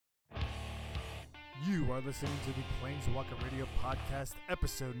You are listening to the Planeswalker Radio podcast,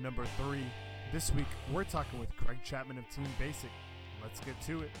 episode number 3. This week, we're talking with Craig Chapman of Team Basic. Let's get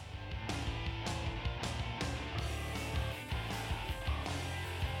to it.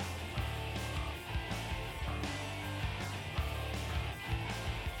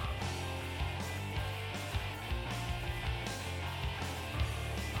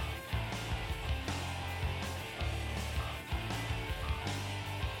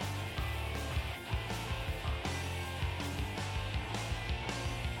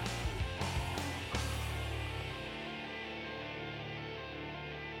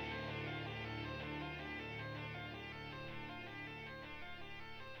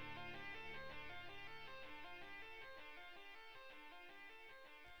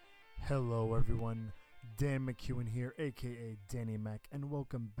 Hello everyone, Dan McEwen here, aka Danny Mac, and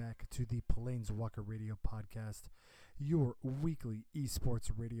welcome back to the Planeswalker Radio podcast, your weekly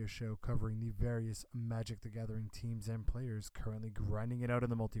esports radio show covering the various Magic the Gathering teams and players currently grinding it out in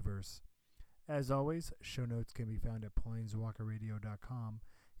the multiverse. As always, show notes can be found at planeswalkerradio.com.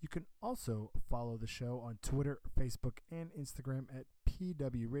 You can also follow the show on Twitter, Facebook, and Instagram at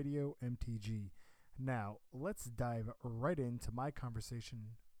PWRadioMTG. Now, let's dive right into my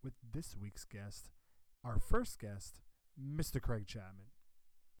conversation with this week's guest, our first guest, Mr. Craig Chapman.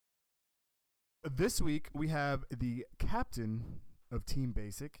 This week, we have the captain of Team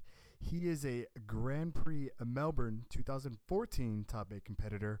Basic. He is a Grand Prix Melbourne 2014 top 8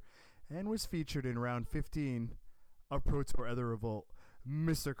 competitor and was featured in round 15 of Pro Tour Other Revolt.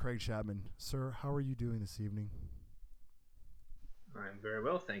 Mr. Craig Chapman, sir, how are you doing this evening? I'm very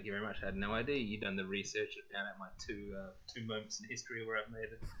well, thank you very much. I had no idea you'd done the research and found out my two moments in history where I've made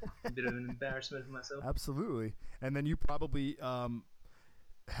a bit of an embarrassment of myself. Absolutely. And then you probably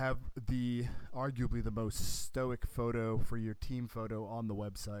have arguably the most stoic photo for your team photo on the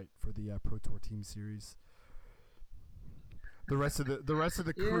website for the Pro Tour Team Series. The rest of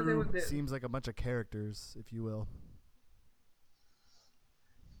the crew seems like a bunch of characters, if you will.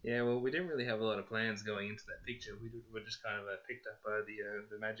 Yeah, well, we didn't really have a lot of plans going into that picture. We were just kind of picked up by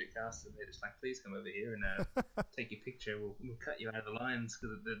the Magic cast, and they're just like, please come over here and take your picture. We'll cut you out of the lines,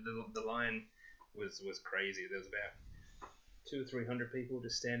 because the line was crazy. There was about 200 or 300 people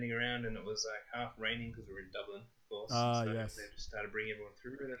just standing around, and it was like half raining because we were in Dublin, of course. Yes. They just started bringing everyone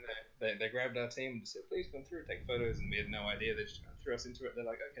through, and then they grabbed our team and just said, please come through, take photos, and we had no idea. They just threw us into it. They're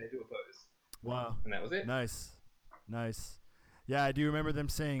like, okay, do a pose. Wow. And that was it. Nice. Yeah, I do remember them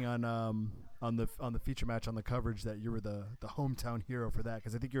saying on the feature match on the coverage that you were the hometown hero for that,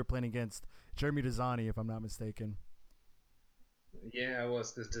 because I think you were playing against Jeremy Desani, if I'm not mistaken. Yeah, I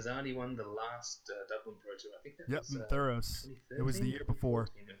was, because Desani won the last Dublin Pro Tour. I think that was Thuros. It was the year before.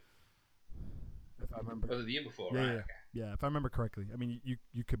 If I remember. Was it the year before? Yeah, right? yeah. Okay. Yeah, if I remember correctly. I mean,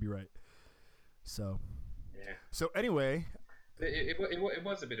 you could be right. So. Yeah. So anyway. It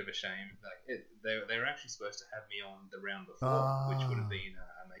was a bit of a shame. Like they were actually supposed to have me on the round before, which would have been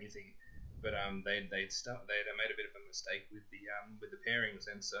amazing. But they made a bit of a mistake with the pairings,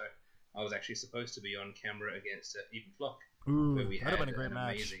 and so I was actually supposed to be on camera against Even Flock, where we had an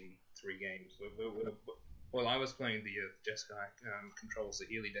amazing 3 games. Well, I was playing the Jeskai controls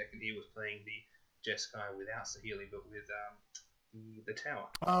Saheeli deck, and he was playing the Jeskai without Saheeli, but with the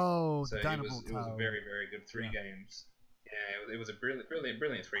tower. Oh, so it was a very, very good 3 games. Yeah, it was a brilliant 3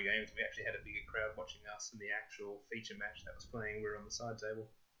 games. We actually had a bigger crowd watching us in the actual feature match that was playing. We were on the side table.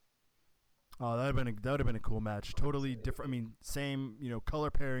 Oh, that would have been a cool match. Totally different. I mean, same color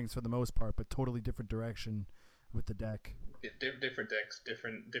pairings for the most part, but totally different direction with the deck. Yeah, different decks,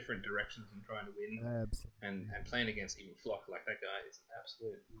 different directions in trying to win. Absolutely. And playing against Even Flock, like that guy is an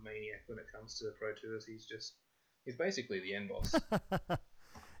absolute maniac when it comes to the Pro Tours. He's basically the end boss.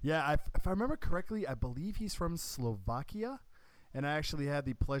 Yeah, if I remember correctly, I believe he's from Slovakia, and I actually had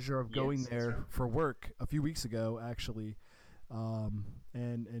the pleasure of going there for work a few weeks ago, actually,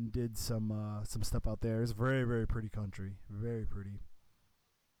 and did some stuff out there. It's a very, very pretty country, very pretty.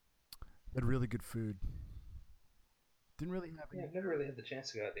 Had really good food. Didn't really have. I've never really had the chance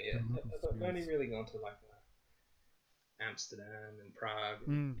to go out there yet. I've only really gone to like Amsterdam and Prague,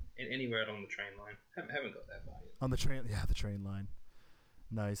 and anywhere along the train line. Haven't got that far yet. On the train, the train line.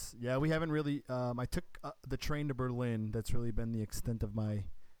 Nice. Yeah, we haven't really. I took the train to Berlin. That's really been the extent of my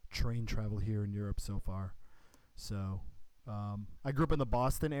train travel here in Europe so far. So, I grew up in the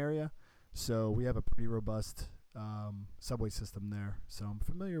Boston area, so we have a pretty robust subway system there. So I'm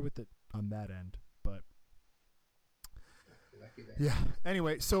familiar with it on that end. But yeah.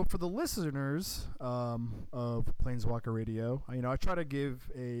 Anyway, so for the listeners of Planeswalker Radio, I try to give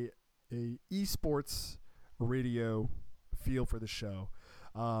a esports radio feel for the show.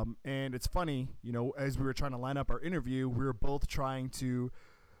 And it's funny, as we were trying to line up our interview, we were both trying to,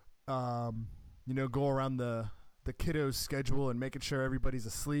 go around the kiddos' schedule and making sure everybody's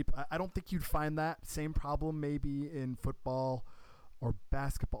asleep. I don't think you'd find that same problem maybe in football or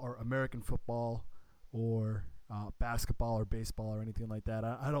basketball or American football or basketball or baseball or anything like that.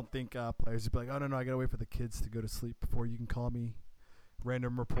 I don't think players would be like, oh, no, I got to wait for the kids to go to sleep before you can call me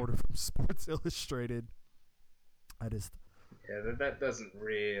random reporter from Sports Illustrated. Yeah, that doesn't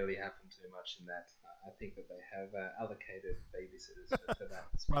really happen too much in that. I think that they have allocated babysitters for that.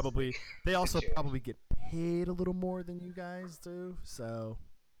 Probably. They also probably get paid a little more than you guys do. So,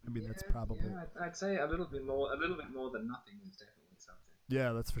 that's probably. Yeah, I'd say a little bit more than nothing is definitely something.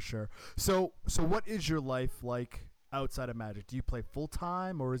 Yeah, that's for sure. So what is your life like outside of Magic? Do you play full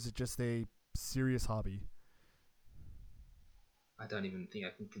time or is it just a serious hobby? I don't even think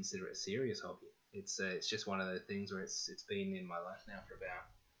I can consider it a serious hobby. It's just one of those things where it's been in my life now for about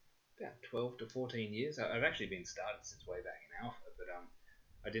 12 to 14 years. I've actually been started since way back in Alpha, but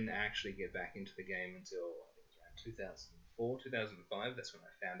I didn't actually get back into the game until I think it was around 2004, 2005. That's when I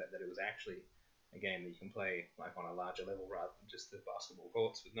found out that it was actually a game that you can play like on a larger level rather than just the basketball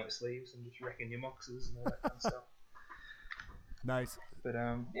courts with no sleeves and just wrecking your moxes and all that kind of stuff. Nice. But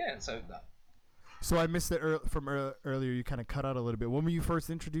yeah, so. So I missed it from earlier. You kind of cut out a little bit. When were you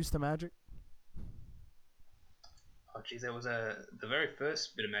first introduced to Magic? Oh, geez, that was the very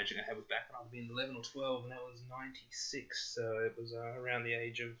first bit of Magic I had was back when I was being 11 or 12, and that was 96. So it was around the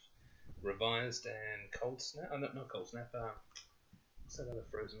age of Revised and Cold Snap. Oh, not Cold Snap. What's that other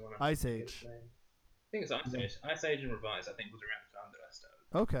Frozen one? Ice Age. I think it's Ice Age. Ice Age and Revised, I think, was around the time that I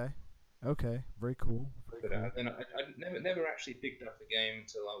started. Okay. Very cool. Then I never actually picked up the game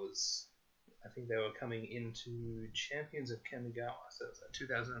until I think they were coming into Champions of Kamigawa, so it was like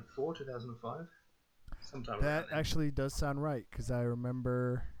 2004, 2005. That actually does sound right because I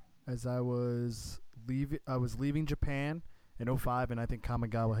remember as I was leaving Japan in 2005, and I think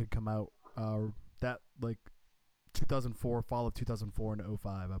Kamigawa had come out that like 2004, fall of 2004 and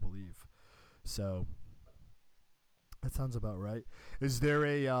 2005, I believe. So that sounds about right. Is there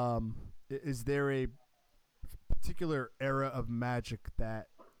a particular era of Magic that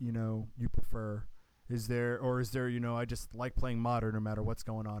you prefer? Is there, I just like playing Modern no matter what's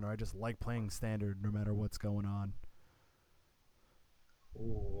going on, or I just like playing Standard no matter what's going on?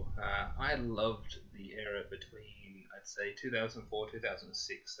 Ooh, I loved the era between, I'd say, 2004,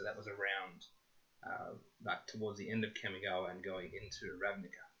 2006. So that was around, like towards the end of Kamigawa and going into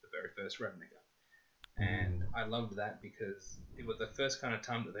Ravnica, the very first Ravnica. And I loved that because it was the first kind of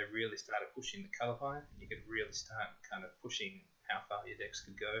time that they really started pushing the color pie. You could really start kind of pushing how far your decks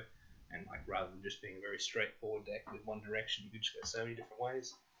could go. And like rather than just being a very straightforward deck with one direction, you could just go so many different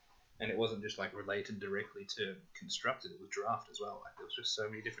ways. And it wasn't just like related directly to constructed; it was draft as well. Like there was just so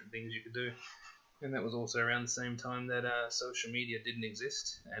many different things you could do. And that was also around the same time that social media didn't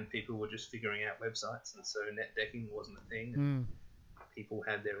exist, and people were just figuring out websites, and so net decking wasn't a thing. And people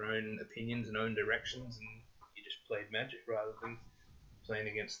had their own opinions and own directions, and you just played Magic rather than playing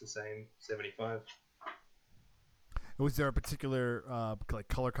against the same 75. Was there a particular like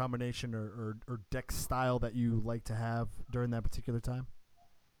color combination or deck style that you like to have during that particular time?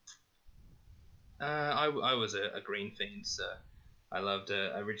 I was a green fiend, so I loved.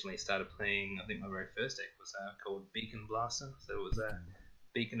 I originally started playing. I think my very first deck was called Beacon Blaster. So it was a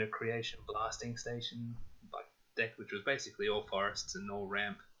Beacon of Creation blasting station like deck, which was basically all forests and all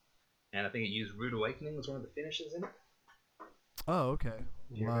ramp. And I think it used Rude Awakening was one of the finishes in it. Oh, okay.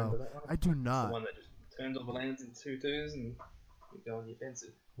 Do you remember that one? I do not. It's the one that just turns all the lands into 2/2s and you go on the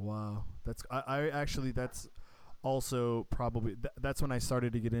offensive. Wow, that's that's also probably that's when I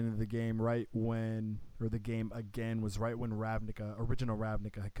started to get into the game. Right when, or the game again was right when original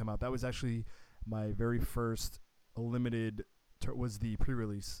Ravnica had come out. That was actually my very first limited. Was the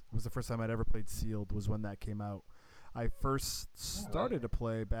pre-release. It was the first time I'd ever played Sealed. Was when that came out. I first started to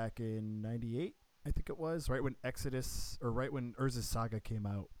play back in '98. I think it was right when Exodus or right when Urza's Saga came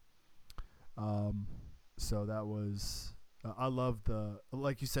out. So that was I love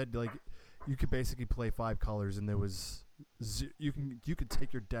like you said, like you could basically play 5 colors and there was you could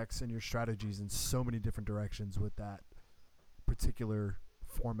take your decks and your strategies in so many different directions with that particular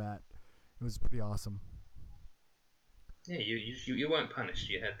format. It was pretty awesome. Yeah, you weren't punished.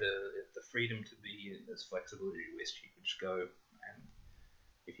 You had the freedom to be as flexible as you wished. You could just go, and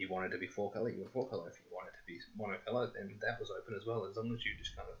if you wanted to be 4-color, you were 4-color. If you wanted to be monocolor, then that was open as well, as long as you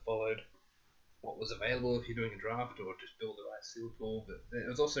just kind of followed what was available if you're doing a draft or just build the right seal pool. But it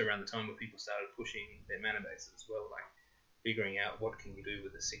was also around the time where people started pushing their mana bases as well, like figuring out what can you do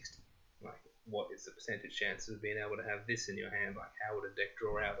with the 60. Like what is the percentage chance of being able to have this in your hand? Like, how would a deck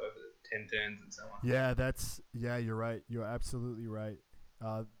draw out over 10 turns and so on? Yeah, you're right. You're absolutely right.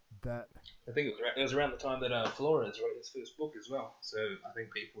 That I think it was around the time that Flores wrote his first book as well. So I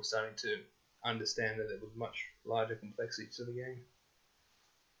think people were starting to understand that there was much larger complexity to the game.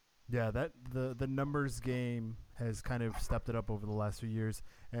 Yeah, that the numbers game has kind of stepped it up over the last few years,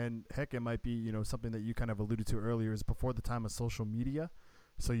 and heck, it might be something that you kind of alluded to earlier is before the time of social media,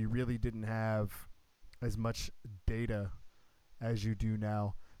 so you really didn't have as much data as you do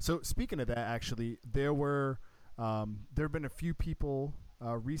now. So speaking of that, actually, there have been a few people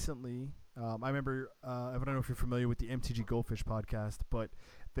recently. I remember I don't know if you're familiar with the MTG Goldfish podcast, but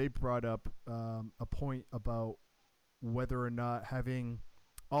they brought up a point about whether or not having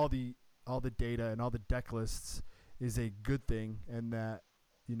all the data and all the deck lists is a good thing, and that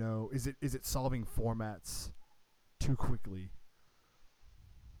is it solving formats too quickly?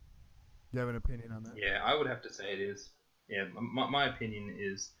 Do you have an opinion on that? Yeah, I would have to say it is. Yeah, my opinion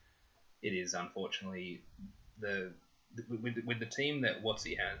is it is, unfortunately, with the team that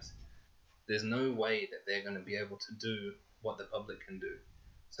Watsy has, there's no way that they're going to be able to do what the public can do.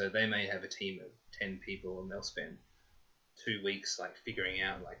 So they may have a team of 10 people and they'll spend 2 weeks like figuring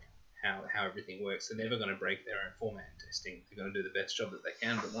out like how everything works. They're never going to break their own format testing. They're going to do the best job that they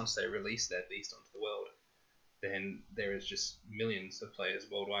can, but once they release that beast onto the world, then there is just millions of players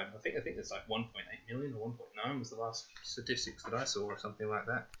worldwide. I think it's like 1.8 million or 1.9 was the last statistics that I saw, or something like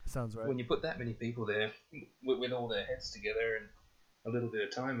that. Sounds right. When you put that many people there with all their heads together and a little bit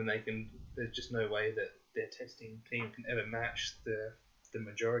of time, and there's just no way that their testing team can ever match the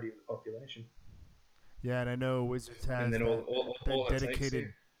majority of the population. Yeah, and I know Wizards has that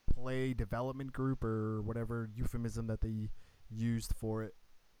dedicated play development group or whatever euphemism that they used for it.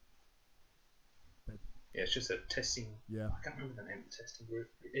 Yeah, it's just a testing. Yeah, I can't remember the name of the testing group.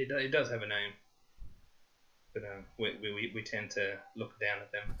 It does have a name, but we tend to look down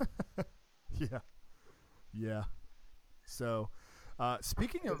at them. Yeah. So,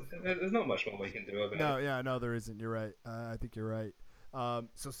 speaking of, there's not much more we can do about it. No, there isn't. You're right. I think you're right.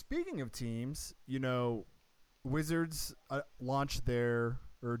 So speaking of teams, Wizards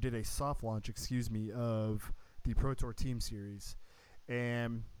did a soft launch, of the Pro Tour Team Series,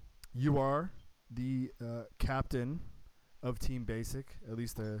 and you are the captain of Team Basic, at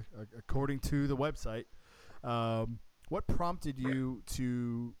least according to the website. What prompted you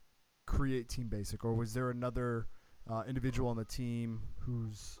to create Team Basic, or was there another individual on the team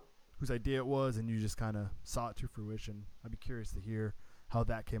whose idea it was, and you just kind of saw it to fruition? I'd be curious to hear how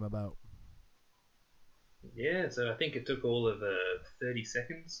that came about. Yeah, so I think it took all of 30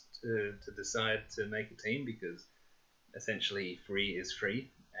 seconds to decide to make a team, because essentially free is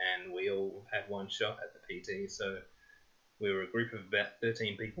free, and we all had one shot at the PT. So we were a group of about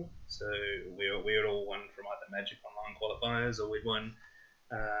 13 people. So we had all won from either Magic Online qualifiers, or we'd won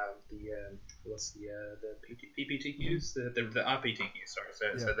the PPTQs, the RPTQs.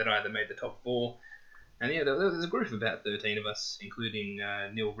 Sorry. So that either made the top 4. And yeah, there was a group of about 13 of us, including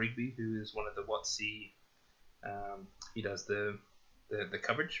Neil Rigby, who is one of the WotC. He does the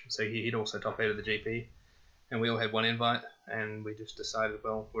coverage, so he'd also top 8 of the GP. And we all had one invite, and we just decided,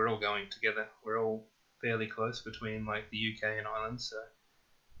 well, we're all going together. We're all fairly close between like the UK and Ireland, so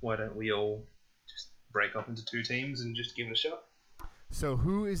why don't we all just break up into 2 teams and just give it a shot? So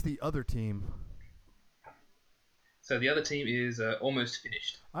who is the other team? So the other team is Almost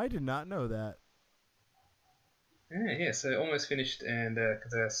Finished. I did not know that. Yeah, so Almost Finished, and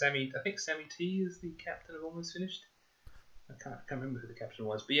because I think Sammy T is the captain of Almost Finished. I can't remember who the captain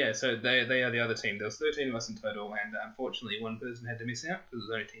was, but yeah, so they are the other team. There was 13 of us in total, and unfortunately one person had to miss out because it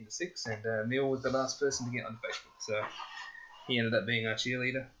was only a team of 6, and Neil was the last person to get on Facebook, so he ended up being our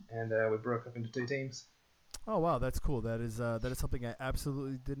cheerleader, and we broke up into 2 teams. Oh wow, that's cool. That is something I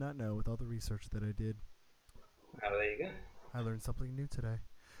absolutely did not know with all the research that I did. Oh, there you go. I learned something new today.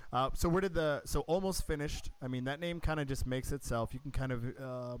 So Almost Finished, I mean, that name kind of just makes itself. You can kind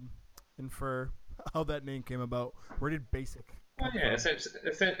of infer how that name came about. Where did Basic come from?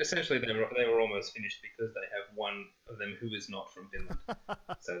 Essentially they were almost finished because they have one of them who is not from Finland.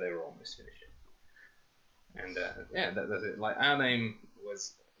 So they were almost finished. And that's it. Like, our name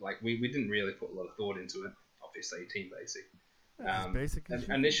was, like, we didn't really put a lot of thought into it. Obviously, Team Basic. Basic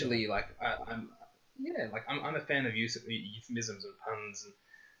initially, I'm a fan of euphemisms and puns, and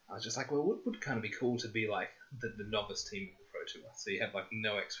I was just like, well, what would kind of be cool to be like the novice team of the Pro Tour, so you have like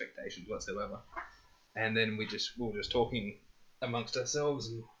no expectations whatsoever. And then we were just talking amongst ourselves,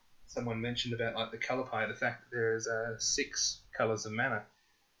 and someone mentioned about like the color pie, the fact that there is 6 colors of mana,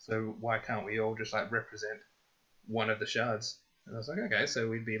 so why can't we all just like represent one of the shards? And I was like, okay, so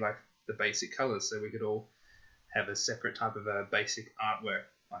we'd be like the basic colors, so we could all have a separate type of basic artwork,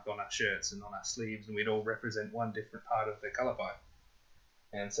 like on our shirts and on our sleeves, and we'd all represent one different part of the color pipe.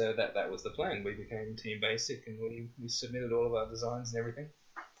 And so that was the plan. We became Team Basic, and we submitted all of our designs and everything.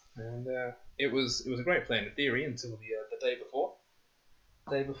 And it was a great plan in theory until the day before.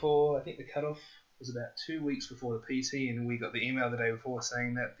 The day before, I think the cutoff was about 2 weeks before the PT, and we got the email the day before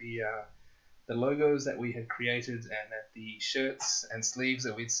saying that the logos that we had created and that the shirts and sleeves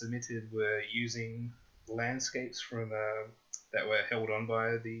that we'd submitted were using landscapes from that were held on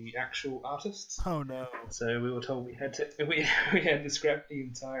by the actual artists. Oh no! So we were told we had to scrap the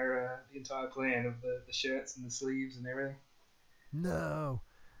entire plan of the shirts and the sleeves and everything. No,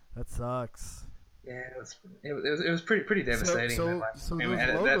 that sucks. Yeah, it was pretty devastating. So those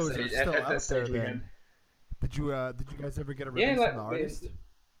logos are still out there then. Did you guys ever get a release from the artist?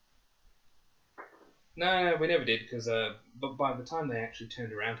 No, we never did, because but by the time they actually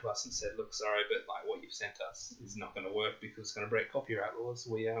turned around to us and said, "Look, sorry, but like what you've sent us is not going to work because it's going to break copyright laws,"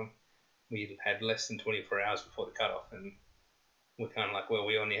 we had less than 24 hours before the cutoff, and we're kind of like, well,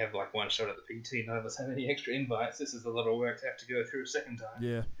 we only have like one shot at the PT. None of us have any extra invites. This is a lot of work to have to go through a second time.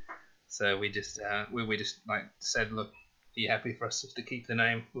 Yeah. So we just like said, look, are you happy for us just to keep the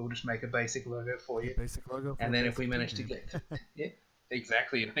name? We'll just make a basic logo for you. Basic logo. And then if we manage to get, yeah,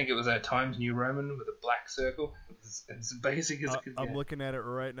 exactly. I think it was a Times New Roman with a black circle. It's as basic as it could get. I'm looking at it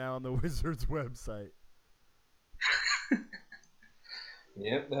right now on the Wizards website.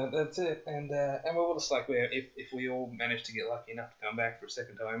 Yep, that's it. And we're just like, if we all manage to get lucky enough to come back for a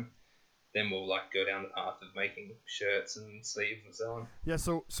second time, then we'll like go down the path of making shirts and sleeves and so on. Yeah,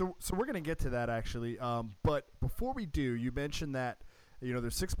 so we're gonna get to that actually. But before we do, you mentioned that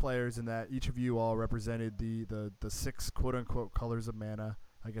there's 6 players and that each of you all represented the 6 quote unquote colors of mana.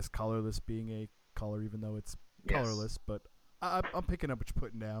 I guess colorless being a color, even though it's colorless. But I'm picking up what you're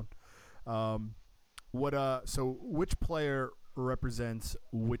putting down. So which player represents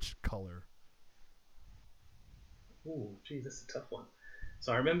which color? Ooh, geez, that's a tough one.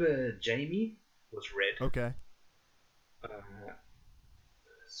 So I remember Jamie was red. Okay.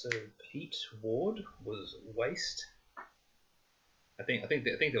 So Pete Ward was waste. I think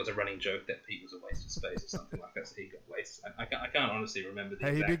there was a running joke that Pete was a waste of space or something like that, so he got waste. I can't honestly remember the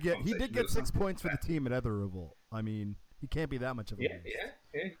exact he did get 6 points for the team at Ether Revolt. I mean, he can't be that much of a waste.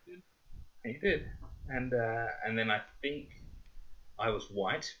 Yeah, he did. And then I think I was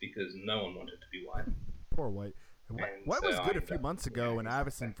white because no one wanted to be white. Poor White. White was good a few months ago when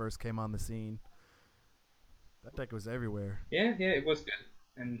Avison first came on the scene. That deck was everywhere. Yeah, it was good.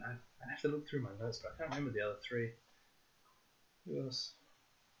 And I have to look through my notes, but I can't remember the other 3. It was...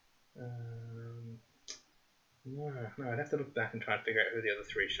 No, I'd have to look back and try and figure out who the other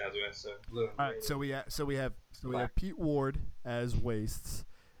 3 shards were. So blue and all right, so we have Pete Ward as wastes,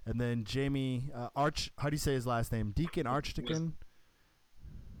 and then Jamie Arch. How do you say his last name? Deacon Archdeacon.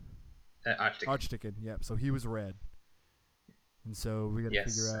 Archdeacon. Yep. So he was red, and so we got to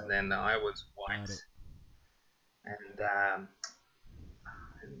figure out. And then I was white. And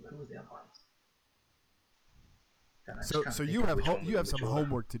what was the other one? So you have some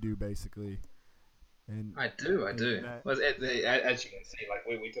homework to do basically. And I do. Well, as you can see, like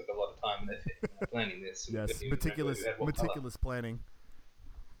we took a lot of time and effort planning this. Yes, meticulous planning.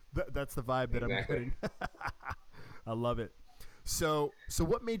 That's the vibe that I'm getting. I love it. So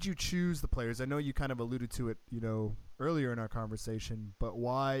what made you choose the players? I know you kind of alluded to it, earlier in our conversation, but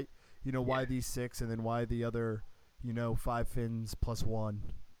why, why these 6 and then why the other, 5 Finns plus 1?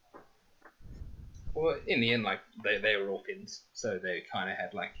 Well, in the end, like they were all Finns, so they kind of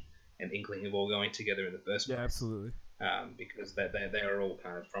had like an inkling of all going together in the first place. Yeah, absolutely. Because they were all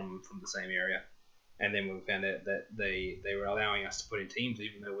kind of from the same area. And then we found out that they were allowing us to put in teams,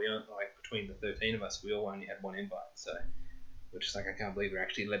 even though we aren't, like, between the 13 of us, we all only had 1 invite. So we're just like, I can't believe they're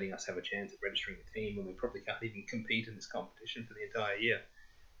actually letting us have a chance at registering a team when we probably can't even compete in this competition for the entire year.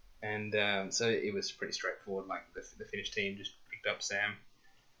 And so it was pretty straightforward. Like, the Finnish team just picked up Sam,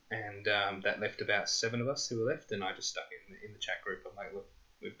 and that left about 7 of us who were left, and I just stuck in the chat group. I'm like, look,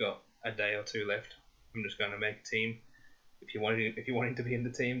 we've got a day or 2 left. I'm just going to make a team. If you wanted to be in the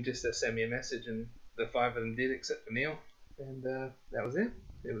team, just send me a message, and the 5 of them did, except for Neil, and that was it.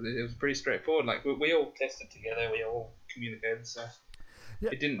 It was pretty straightforward. Like we all tested together, we all communicated, so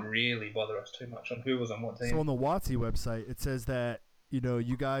it didn't really bother us too much on who was on what team. So on the WotC website, it says that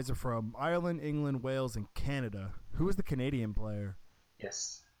you guys are from Ireland, England, Wales, and Canada. Who is the Canadian player?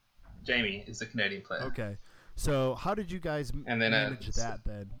 Yes, Jamie is the Canadian player. Okay, so how did you guys manage that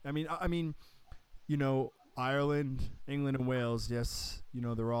then? I mean, Ireland, England, and Wales, yes,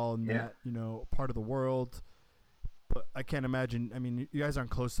 they're all in that, part of the world. but I can't imagine. I mean, you guys aren't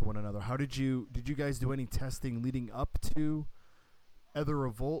close to one another. How did you guys do any testing leading up to Ether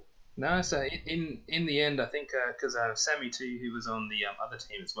Revolt? No, so in the end, I think because Sammy T, who was on the other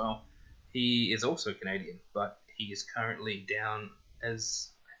team as well, he is also Canadian, but he is currently down as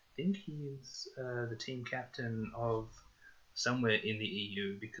I think he is the team captain of somewhere in the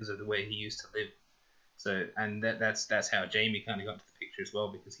EU because of the way he used to live. So, and that's how Jamie kind of got into the picture as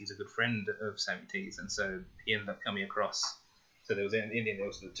well, because he's a good friend of Sammy T's, and so he ended up coming across. So there was in India, there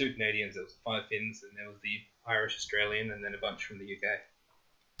was the 2 Canadians, there was 5 Finns, and there was the Irish Australian, and then a bunch from the UK.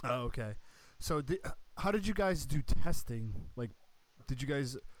 Oh, okay. So how did you guys do testing? Like, did you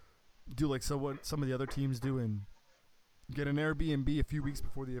guys do like some of the other teams do and get an Airbnb a few weeks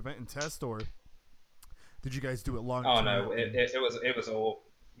before the event and test, or did you guys do it long? Oh no,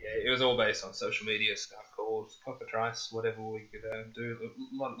 it was all based on social media stuff, calls, cockatrice, whatever we could do.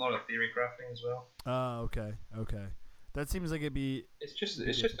 A lot of theory crafting as well. Okay. That seems like it'd be. It's just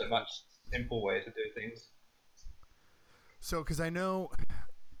a much simple way to do things. So, because I know,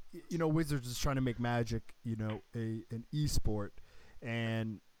 Wizards is trying to make Magic, an esport,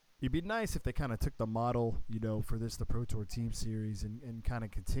 and it'd be nice if they kind of took the model, for the Pro Tour Team Series and kind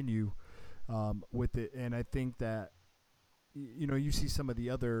of continue with it. And I think that, you see some of the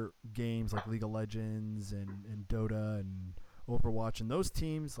other games like League of Legends and Dota and Overwatch, and those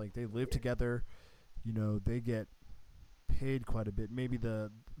teams, like, they live together, they get paid quite a bit. Maybe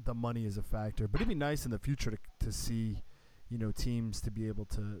the money is a factor, but it'd be nice in the future to see, teams to be able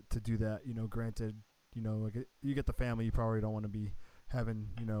to do that. Granted, like, you get the family, you probably don't want to be having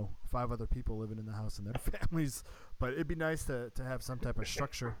 5 other people living in the house and their families, but it'd be nice to have some type of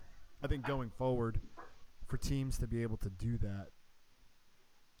structure, I think, going forward for teams to be able to do that.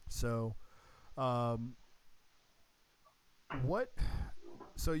 So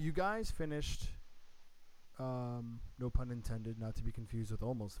so you guys finished, no pun intended, not to be confused with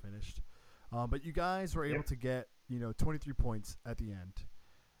almost finished, but you guys were able to get 23 points at the end.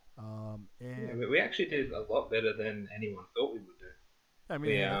 And we actually did a lot better than anyone thought we would do. I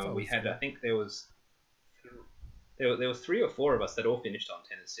mean, we had, I think there was 3 or 4 of us that all finished on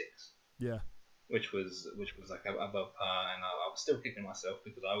 10 and 6. Yeah. Which was like above par, and I was still kicking myself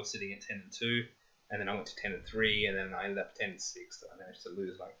because I was sitting at 10 and 2, and then I went to 10 and 3, and then I ended up 10 and 6. So I managed to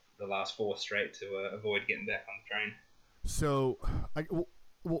lose like the last 4 straight to avoid getting back on the train. So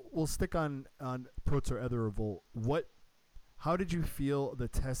we'll stick on Pro Tour Ether Revolt. How did you feel the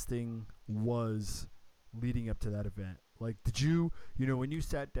testing was leading up to that event? Like, did you, when you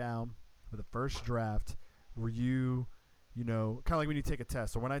sat down for the first draft, were you, kind of like when you take a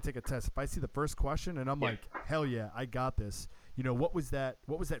test, or when I take a test, if I see the first question and I'm like, hell yeah, I got this. What was that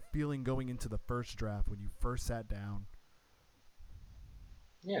feeling going into the first draft when you first sat down?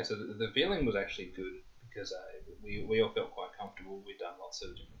 Yeah, so the feeling was actually good because we all felt quite comfortable. We'd done lots of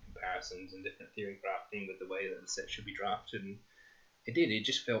different comparisons and different theory crafting with the way that the set should be drafted, and it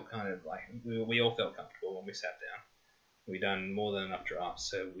just felt kind of like we all felt comfortable when we sat down. We'd done more than enough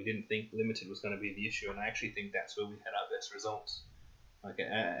drafts, so we didn't think limited was going to be the issue, and I actually think that's where we had our best results. Like,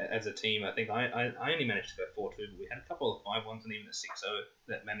 as a team, I think I only managed to go 4-2, but we had a couple of 5-1s and even a 6-0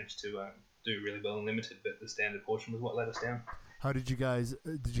 that managed to do really well in limited, but the standard portion was what let us down. How did you guys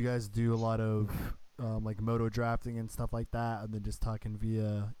do a lot of like moto drafting and stuff like that, and then just talking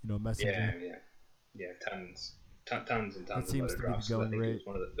via messenger? Yeah, tons and tons it of seems moto to drafts. Be going I think great. It was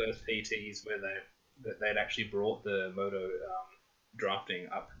one of the first PTs where they'd actually brought the moto drafting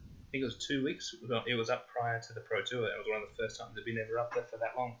up. I think it was 2 weeks. It was up prior to the Pro Tour. It was one of the first times they'd been ever up there for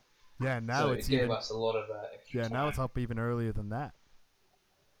that long. Yeah, now so it's it gave us a lot of extra time. Now it's up even earlier than that.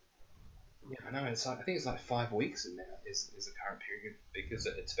 Yeah, I know. I think it's like 5 weeks in there is the current period, because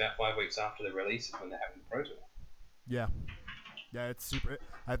it's about 5 weeks after the release is when they're having the Pro Tour. Yeah, it's super.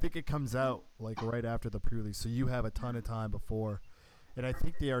 I think it comes out like right after the pre-release, so you have a ton of time before. And I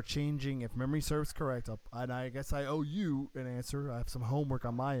think they are changing, if memory serves correct, and I guess I owe you an answer. I have some homework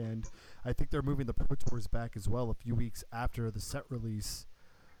on my end. I think they're moving the Pro Tours back as well a few weeks after the set release,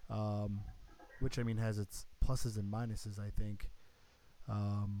 which, I mean, has its pluses and minuses, I think.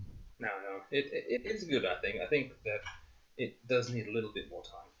 No, it is good, I think. I think that it does need a little bit more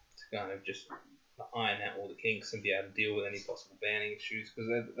time to kind of just iron out all the kinks and be able to deal with any possible banning issues, because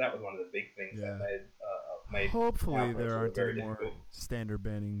that was one of the big things that made hopefully there aren't any more difficult standard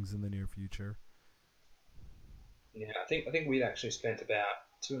bannings in the near future. Yeah, I think we'd actually spent about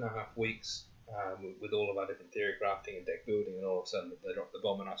 2.5 weeks with all of our different theory crafting and deck building, and all of a sudden they dropped the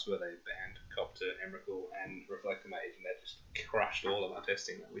bomb on us where they banned Copter, Emrakul, and Reflector Mage, and that just crushed all of our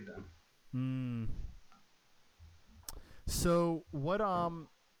testing that we'd done. So what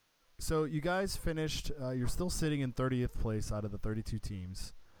so you guys finished. You're still sitting in 30th place out of the 32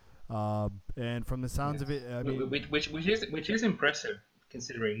 teams, and from the sounds of it, I mean, which is impressive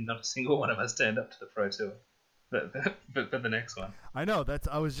considering not a single one of us turned up to the Pro Tour. But the next one, I know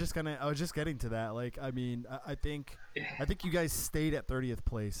I was just getting to that. Like, I mean, I think you guys stayed at 30th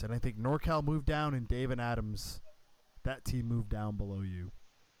place, and I think NorCal moved down, and Dave and Adams, that team moved down below you.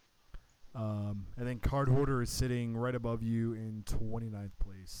 And then Card Hoarder is sitting right above you in 29th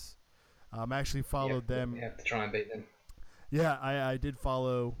place. I actually followed them. We have to try and beat them. Yeah, I did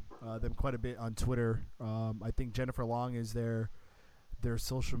follow them quite a bit on Twitter. I think Jennifer Long is their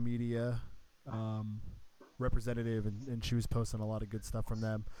social media representative, and she was posting a lot of good stuff from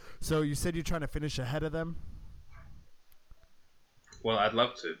them. So you said you're trying to finish ahead of them? Well, I'd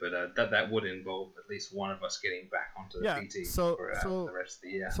love to, but that would involve at least one of us getting back onto the PT for the rest of the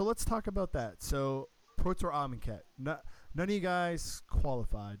year. So let's talk about that. So Pro Tour Amonkhet, none of you guys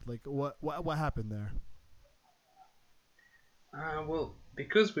qualified. Like, what happened there? Well,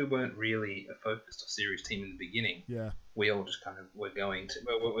 because we weren't really a focused or serious team in the beginning, we all just kind of were going to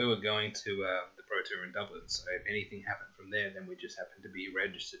the Pro Tour in Dublin. So if anything happened from there, then we just happened to be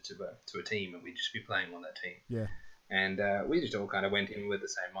registered to a team, and we'd just be playing on that team. Yeah. And we just all kind of went in with the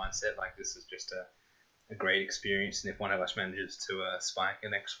same mindset, like this is just a great experience, and if one of us manages to spike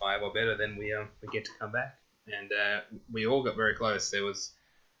an X5 or better, then we get to come back. And we all got very close. There was,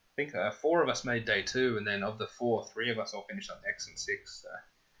 I think, 4 of us made day 2, and then of the 4, 3 of us all finished on X and 6.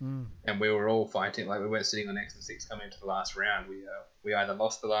 And we were all fighting, like we weren't sitting on X and 6 coming into the last round. We either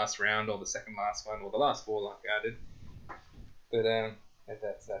lost the last round or the second last one, or the last 4 like I did. But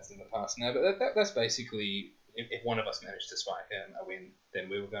that's in the past now. But that's basically, if one of us managed to spike a win, then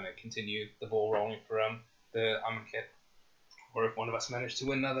we were going to continue the ball rolling for the Amonkhet. Or if one of us managed to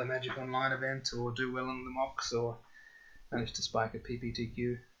win another Magic Online event, or do well in the mocks, or managed to spike a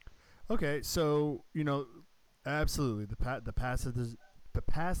PPTQ. Okay, so absolutely, the past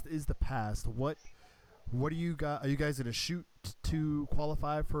is the past. What do you got? Are you guys gonna shoot to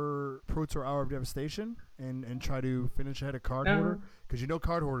qualify for Pro Tour Hour of Devastation and try to finish ahead of Card Hoarder? Because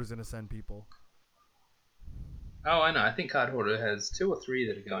Card Hoarder's gonna send people. Oh, I know. I think Card Hoarder has 2 or 3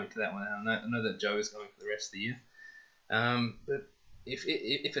 that are going to that one. I know that Joe is going for the rest of the year. But if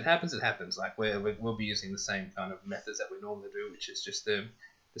it happens, it happens. Like we'll be using the same kind of methods that we normally do, which is just the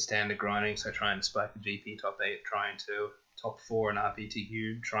standard grinding. So trying to spike a GP top 8, trying to top 4 in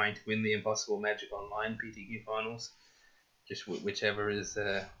RPTQ, trying to win the impossible Magic Online PTQ finals. Just whichever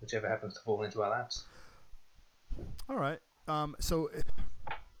happens to fall into our laps. All right. So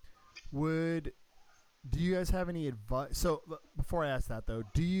do you guys have any advice? So before I ask that though,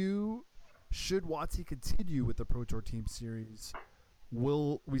 should WotC continue with the Pro Tour Team Series,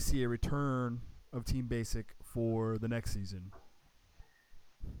 will we see a return of Team Basic for the next season?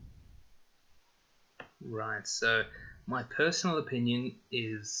 Right, so my personal opinion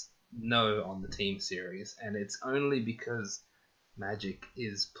is no on the Team Series, and it's only because Magic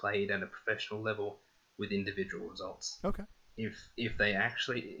is played at a professional level with individual results. Okay. If they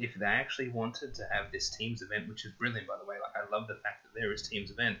actually wanted to have this teams event, which is brilliant by the way, like I love the fact that there is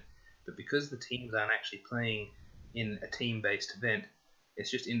teams event, but because the teams aren't actually playing in a team-based event,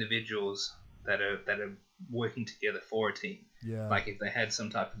 it's just individuals that are working together for a team. Yeah. Like if they had some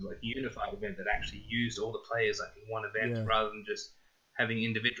type of like unified event that actually used all the players like in one event rather than just having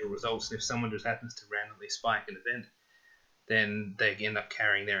individual results, and if someone just happens to randomly spike an event, then they end up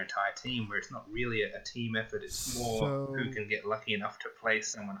carrying their entire team, where it's not really a team effort. It's more who can get lucky enough to place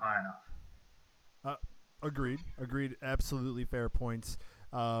someone high enough. Agreed. Absolutely fair points.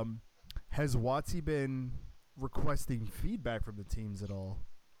 Has WotC been requesting feedback from the teams at all?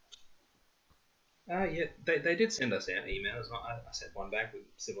 Yeah, they did send us out emails. I sent one back with a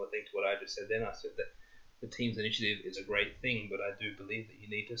similar thing to what I just said then. I said that the team's initiative is a great thing, but I do believe that you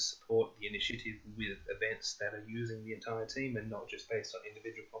need to support the initiative with events that are using the entire team and not just based on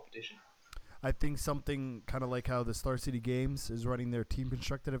individual competition. I think something kind of like how the Star City Games is running their team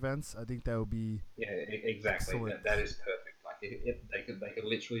constructed events. I think that would be exactly. That is perfect. Like they could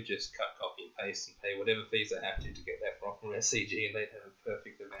literally just cut, copy, and paste and pay whatever fees they have to get that from SCG, and they'd have a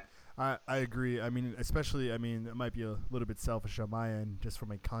perfect event. I agree. I mean, it might be a little bit selfish on my end, just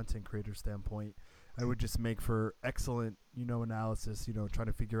from a content creator standpoint. I would just make for excellent, analysis, trying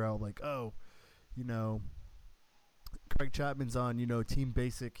to figure out like, Craig Chapman's on, Team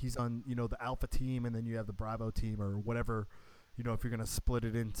Basic. He's on, the Alpha team, and then you have the Bravo team or whatever, if you're going to split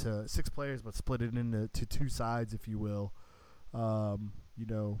it into 6 players, but split it into 2 sides, if you will.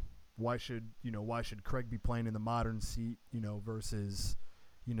 Why should Craig be playing in the modern seat, versus,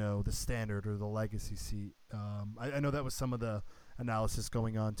 the standard or the legacy seat? I know that was some of the analysis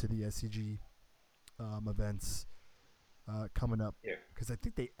going on to the SCG events coming up. Yeah. Because I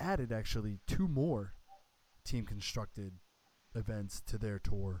think they added actually 2 more team constructed events to their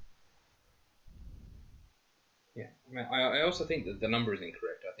tour. Yeah, I mean, I also think that the number is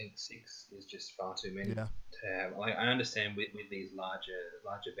incorrect. I think 6 is just far too many to have. Like, I understand with these large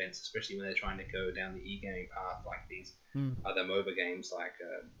events, especially when they're trying to go down the e-gaming path, like these other MOBA games like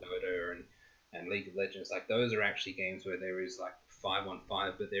Dota and League of Legends. Like, those are actually games where there is like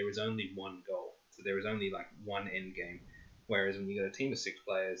 5-on-5, but there is only one goal. So there is only like one end game. Whereas when you got a team of 6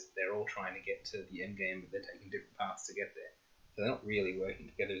 players, they're all trying to get to the end game, but they're taking different paths to get there. So they're not really working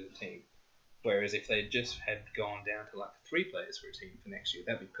together as a team. Whereas if they just had gone down to like 3 players for a team for next year,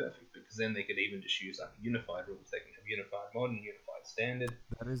 that'd be perfect, because then they could even just use like unified rules. They can have unified modern, unified standard,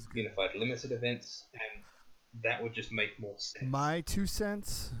 unified limited events, and that would just make more sense. My 2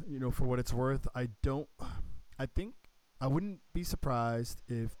 cents, for what it's worth, I think I wouldn't be surprised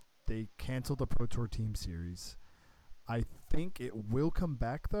if they canceled the Pro Tour Team Series. I think it will come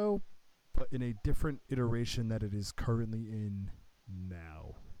back though, but in a different iteration that it is currently in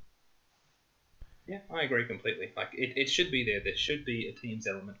now. Yeah, I agree completely. Like, it should be there. There should be a teams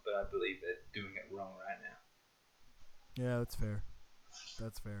element, but I believe they're doing it wrong right now. Yeah, that's fair.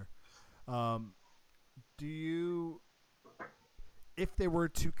 That's fair. If they were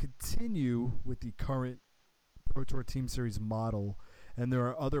to continue with the current Pro Tour Team Series model, and there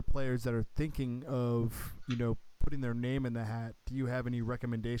are other players that are thinking of, putting their name in the hat, do you have any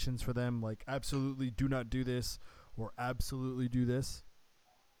recommendations for them? Like, absolutely do not do this, or absolutely do this?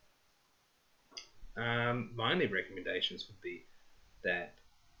 My only recommendations would be that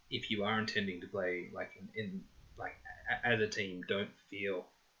if you are intending to play as a team, don't feel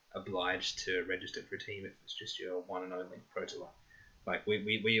obliged to register for a team if it's just your one and only Pro Tour. Like,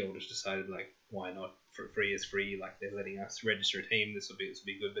 we all just decided, like, why not? Free is free. Like, they're letting us register a team. This will be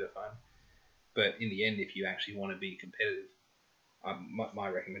a good bit of fun. But in the end, if you actually want to be competitive, my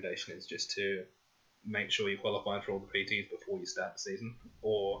recommendation is just to make sure you qualify for all the PTs before you start the season,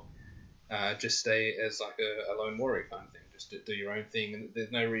 or just stay as like a lone warrior kind of thing. Just do your own thing, and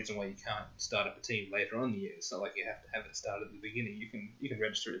there's no reason why you can't start up a team later on in the year. It's not like you have to have it start at the beginning. You can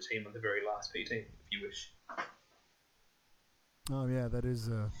register a team on the very last PT if you wish. Oh yeah, that is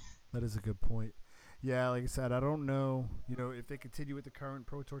a good point. Yeah, like I said, I don't know, if they continue with the current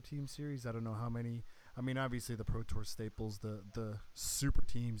Pro Tour Team Series, I don't know how many. I mean, obviously the Pro Tour staples, the super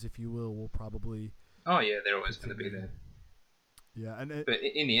teams, if you will probably. Oh yeah, they're always going to be there. Yeah, but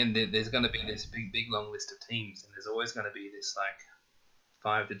in the end, there's going to be this big long list of teams, and there's always going to be this like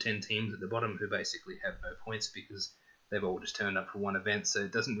 5 to 10 teams at the bottom who basically have no points because they've all just turned up for one event. So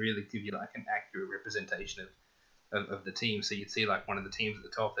it doesn't really give you like an accurate representation of the team. So you'd see like one of the teams at the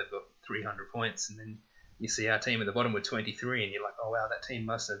top, they've got 300 points, and then you see our team at the bottom with 23, and you're like, oh wow, that team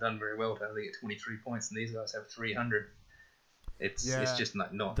must have done very well to only get 23 points, and these guys have 300. It's just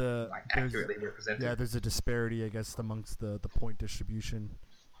not accurately represented. Yeah, there's a disparity, I guess, amongst the point distribution.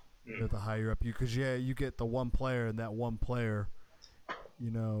 The higher up you, because you get the one player, and that one player,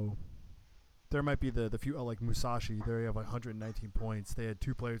 there might be the few like Musashi. They have like 119 points. They had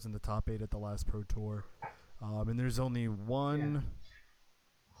 2 players in the top 8 at the last Pro Tour, and there's only one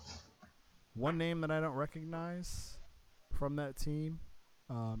name that I don't recognize from that team.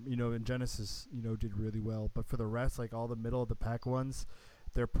 And Genesis, did really well. But for the rest, like all the middle of the pack ones,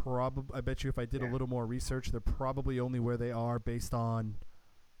 they're probably, I bet you if I did a little more research, they're probably only where they are based on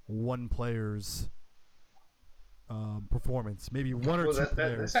one player's performance. Maybe one or two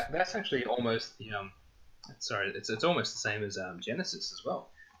players. That's actually almost the, it's almost the same as Genesis as well,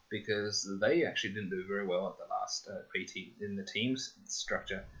 because they actually didn't do very well at the last PT in the team's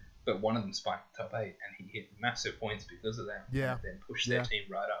structure. But one of them spiked the top 8, and he hit massive points because of that. Yeah. And then pushed their team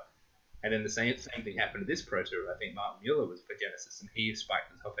right up. And then the same thing happened to this Pro Tour. I think Martin Mueller was for Genesis, and he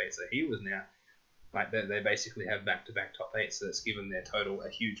spiked the top 8, so he was now like they basically have back-to-back top 8, so that's given their total a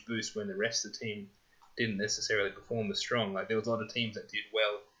huge boost when the rest of the team didn't necessarily perform as strong. Like, there was a lot of teams that did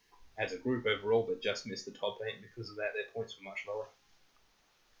well as a group overall, but just missed the top 8, and because of that, their points were much lower.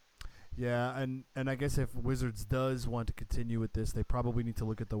 Yeah, and I guess if Wizards does want to continue with this, they probably need to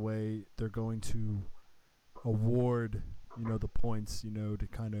look at the way they're going to award, the points, to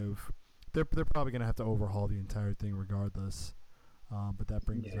kind of they're probably going to have to overhaul the entire thing regardless. But that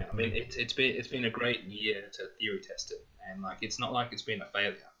brings up I mean, it's been a great year to theory test it, and like it's not like it's been a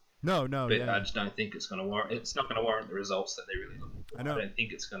failure. No, but I just don't think it's going to warrant. It's not going to warrant the results that they really look for. I don't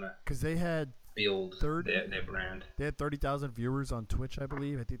think it's going to. Because they had build their brand. They had 30,000 viewers on Twitch, I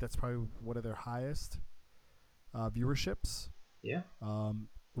believe. I think that's probably one of their highest viewerships. Yeah.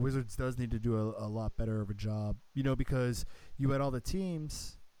 Wizards does need to do a lot better of a job, because you had all the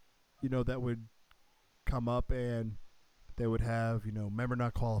teams, that would come up and they would have, member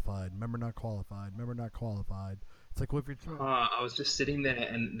not qualified, member not qualified, member not qualified. It's like, what if you're I was just sitting there,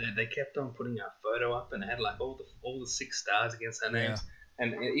 and they kept on putting our photo up, and it had like all the 6 stars against our names,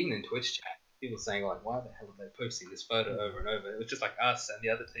 and even in Twitch chat, people saying like, why the hell are they posting this photo over and over? It was just like us and the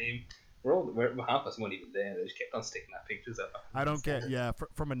other team. We're half of us weren't even there. They just kept on sticking our pictures up. I don't get,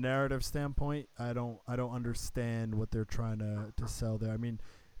 from a narrative standpoint, I don't understand what they're trying to sell there. I mean,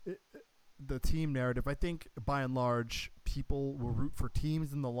 the team narrative, I think by and large, people will root for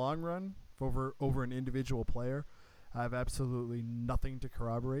teams in the long run over an individual player. I have absolutely nothing to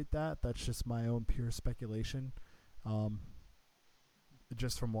corroborate that. That's just my own pure speculation.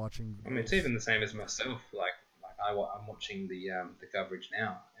 Just from watching. I mean, it's even the same as myself. Like I'm watching the coverage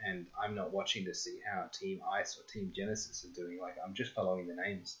now, and I'm not watching to see how Team Ice or Team Genesis is doing. Like, I'm just following the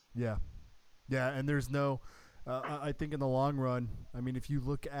names. Yeah, and there's no. I think in the long run, I mean, if you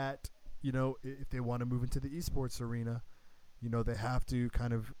look at, if they want to move into the esports arena, they have to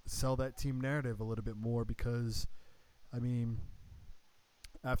kind of sell that team narrative a little bit more because, I mean,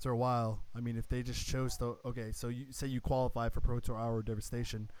 after a while, I mean, if they just chose to, okay, so you say you qualify for Pro Tour Hour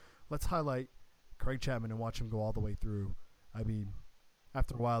Devastation, let's highlight Craig Chapman and watch him go all the way through. I mean,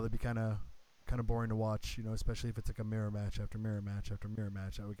 after a while, it'd be kind of boring to watch, especially if it's like a mirror match after mirror match after mirror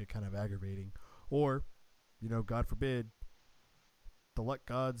match. That would get kind of aggravating. Or, God forbid, the luck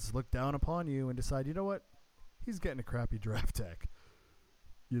gods look down upon you and decide, you know what, he's getting a crappy draft deck.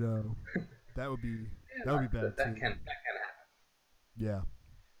 That would be bad. That can happen. Yeah.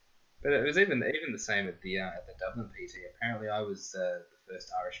 But it was even the same at the Dublin PT. Apparently, I was the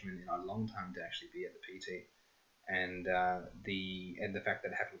first Irishman in a long time to actually be at the PT, and the fact that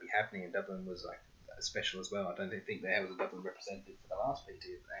it happened to be happening in Dublin was like special as well. I don't think there was a Dublin representative for the last PT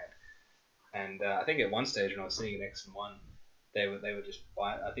that they had, and I think at one stage when I was sitting in X and One, they were just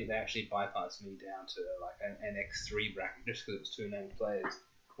I think they actually bypassed me down to like an X3 bracket just because it was 2 named players.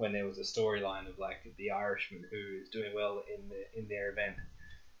 When there was a storyline of like the Irishman who is doing well in their event.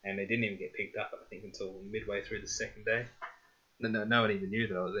 And they didn't even get picked up, I think, until midway through the second day. No one even knew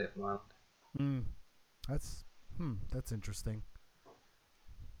that I was there from Ireland. That's interesting.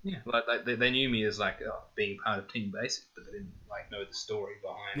 Yeah, like they knew me as like being part of Team Basic, but they didn't like know the story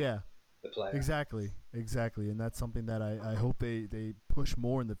behind the player. Exactly, and that's something that I hope they push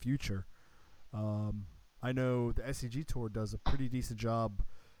more in the future. I know the SCG Tour does a pretty decent job.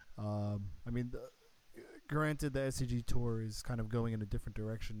 I mean. Granted, the SCG Tour is kind of going in a different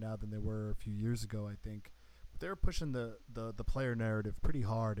direction now than they were a few years ago, I think. But they're pushing the player narrative pretty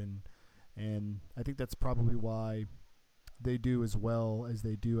hard, and I think that's probably why they do as well as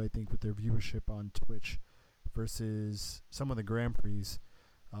they do, I think, with their viewership on Twitch versus some of the Grand Prix.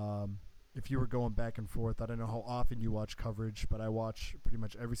 If you were going back and forth, I don't know how often you watch coverage, but I watch pretty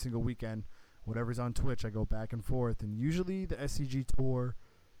much every single weekend. Whatever's on Twitch, I go back and forth, and usually the SCG Tour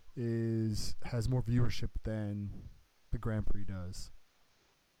has more viewership than the Grand Prix does.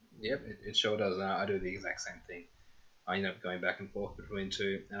 Yep, it sure does. I do the exact same thing. I end up going back and forth between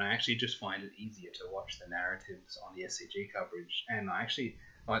two, and I actually just find it easier to watch the narratives on the SCG coverage. And I actually,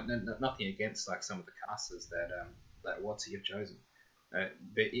 nothing against like some of the casters that Watsy have chosen. But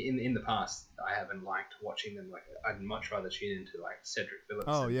in the past, I haven't liked watching them. Like, I'd much rather tune into like Cedric Phillips.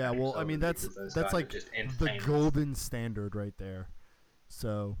 Oh yeah, well, I mean that's like the golden standard right there.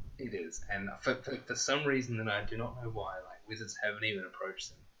 So it is, and for some reason that I do not know why, like Wizards haven't even approached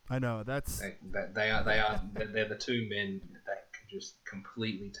them. I know that's they're the two men that can just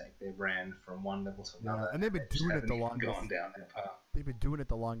completely take their brand from one level to another. And they've been doing it the longest. Gone down that path. They've been doing it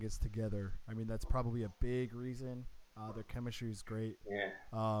the longest together. I mean, that's probably a big reason. Their chemistry is great. Yeah.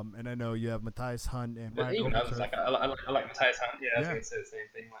 And I know you have Matthias Hunt and but even others like I like Matthias Hunt. Yeah, I was going to say the same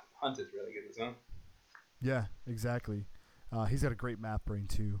thing. Like Hunt is really good as well. Yeah, exactly. He's got a great math brain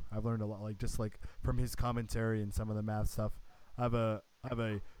too. I've learned a lot, just from his commentary and some of the math stuff. I have a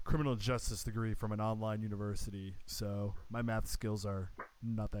criminal justice degree from an online university, so my math skills are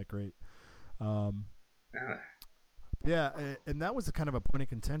not that great. Yeah, and that was a kind of a point of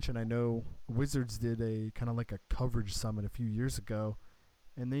contention. I know Wizards did a kind of like a coverage summit a few years ago,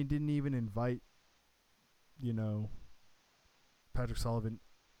 and they didn't even invite, Patrick Sullivan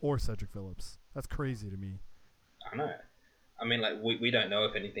or Cedric Phillips. That's crazy to me. I know. I mean, like, we don't know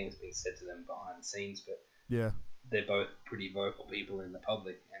if anything's been said to them behind the scenes, but yeah, they're both pretty vocal people in the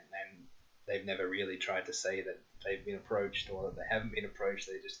public, and they've never really tried to say that they've been approached or that they haven't been approached.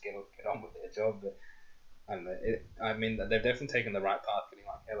 They just get on with their job. But I don't know. I mean, they've definitely taken the right path, getting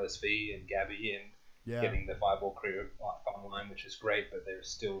like LSV and Gabby getting the Fireball crew online, which is great, but there's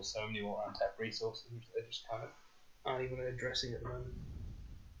still so many more untapped resources which they just kind of aren't even addressing at the moment.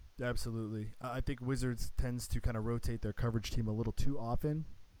 Absolutely. I think Wizards tends to kind of rotate their coverage team a little too often.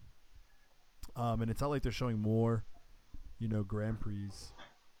 And it's not like they're showing more, Grand Prix.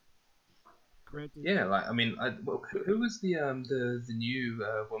 Granted, yeah, like I mean, who was the new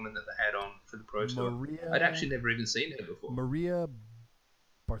woman that they had on for the Pro Tour? I'd actually never even seen her before. Maria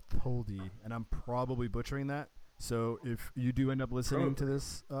Bartholdi, and I'm probably butchering that. So if you do end up listening to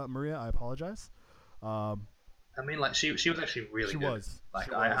this, Maria, I apologize. I mean, like she was actually really good.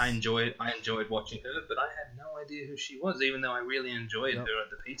 I enjoyed watching her, but I had no idea who she was, even though I really enjoyed her at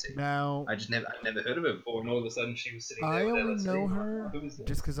the PT. Now, I'd never heard of her before, and all of a sudden she was sitting there. I with only LSD. know her Who is this?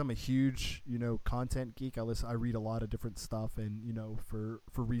 just because I'm a huge, content geek. I read a lot of different stuff, and for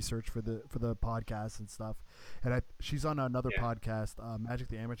research for the podcast and stuff. And she's on another podcast, Magic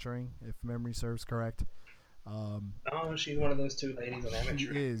the Amateuring, if memory serves correct. She's one of those two ladies on Amateur. She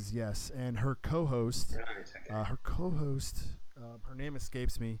is, yes, and her co-host, right, okay. Her name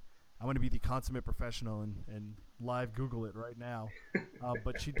escapes me. I'm going to be the consummate professional and live Google it right now.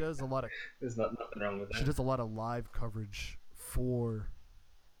 But she does a lot of. There's nothing wrong with that. She does a lot of live coverage for,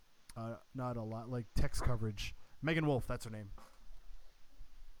 not a lot, like text coverage. Megan Wolf, that's her name.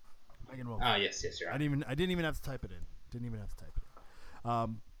 Megan Wolf. Oh yes, you're right. I didn't even have to type it in.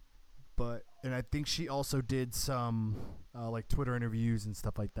 And I think she also did some like Twitter interviews and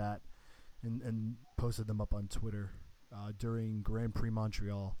stuff like that, and posted them up on Twitter during Grand Prix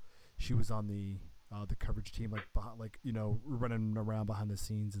Montreal. She was on the coverage team, running around behind the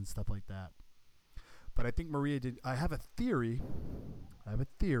scenes and stuff like that. But I think Maria did. I have a theory,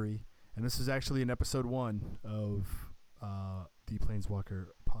 and this is actually in episode 1 of the Planeswalker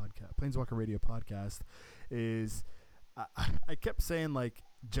Radio podcast. Is I kept saying like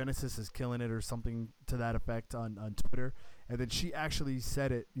Genesis is killing it or something to that effect on Twitter, and then she actually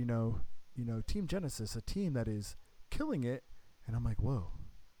said it. Team Genesis, a team that is killing it, and I'm like, whoa,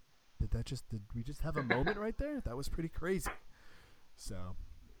 did we just have a moment right there? That was pretty crazy. So,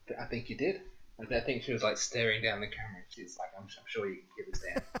 I think you did. I think she was like staring down the camera. She's like, I'm sure you can get this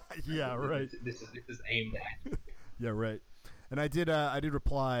down. Yeah, right. This is aimed at. Yeah, right. And I did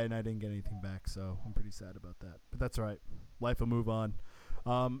reply, and I didn't get anything back, so I'm pretty sad about that. But that's all right. Life will move on.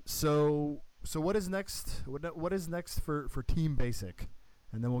 So what is next? What is next for Team Basic,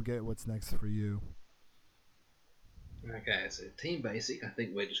 and then we'll get what's next for you. Okay, so Team Basic, I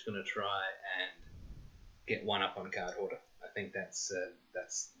think we're just going to try and get one up on Card Hoarder. I think that's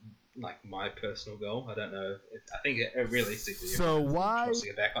like my personal goal. I don't know. I think realistically, so why wants to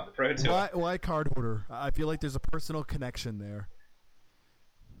get back on the Pro Tour. Why Card Hoarder? I feel like there's a personal connection there.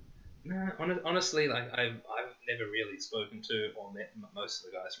 No, honestly, like I've never really spoken to or met most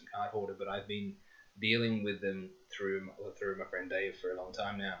of the guys from Card Hoarder, but I've been dealing with them through my friend Dave for a long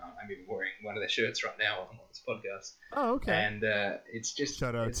time now. I'm even wearing one of their shirts right now on this podcast. Oh, okay. And it's just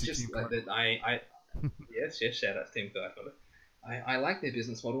shout out to Team like that. Yes, shout out to Team Card Hoarder. I like their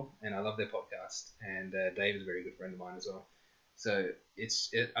business model and I love their podcast. And Dave is a very good friend of mine as well. So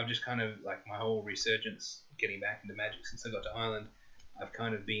I've just kind of like my whole resurgence, getting back into Magic since I got to Ireland. I've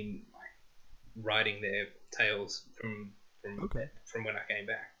kind of been like riding their tails from when I came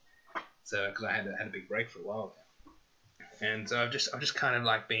back. So because I had a big break for a while now, and so I've just kind of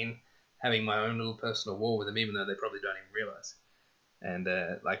like been having my own little personal war with them, even though they probably don't even realize. And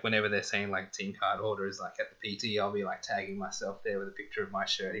like whenever they're saying like Team Card Hoarder is like at the PT, I'll be like tagging myself there with a picture of my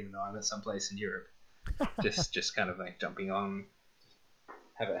shirt, even though I'm at some place in Europe. just kind of like jumping on,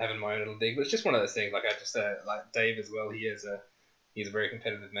 having my own little dig. But it's just one of those things. Like I just like Dave as well. He's a very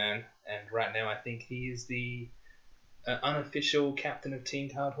competitive man, and right now I think he is the unofficial captain of Team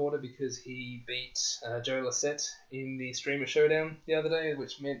Card Hoarder because he beat Joe Lassette in the Streamer Showdown the other day,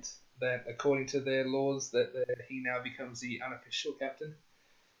 which meant that according to their laws that he now becomes the unofficial captain.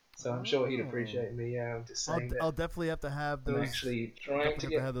 So I'm sure he'd appreciate me just saying that. I'll definitely have to have those. I'm actually trying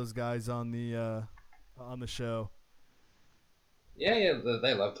to have those guys on the show. Yeah,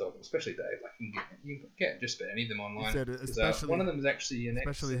 they love talking, especially Dave. Like you can get just about any of them online. Especially one of them is actually an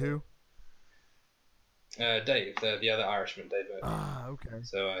especially who? Dave, the other Irishman, Dave. Ah, okay.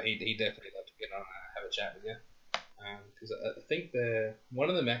 So he definitely loved to get on and have a chat with you. Because I think one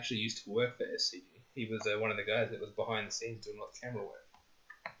of them actually used to work for SCG. He was one of the guys that was behind the scenes doing a lot of camera work.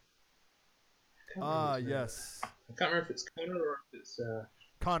 Yes. I can't remember if it's Connor or if it's...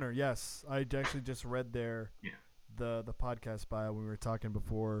 Connor, yes. I actually just read the podcast bio when we were talking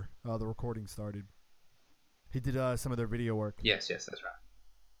before the recording started. He did some of their video work. Yes, that's right.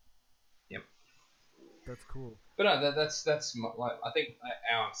 Yep. That's cool. But no, that's my, like I think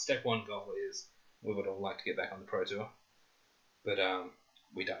our step one goal is We would all like to get back on the Pro Tour, but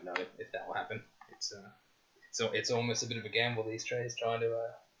we don't know if that will happen. It's almost a bit of a gamble these days trying to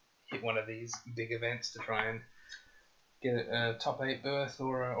hit one of these big events to try and get a top 8 berth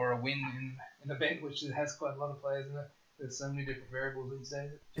or a win in an event which has quite a lot of players in it. There's so many different variables these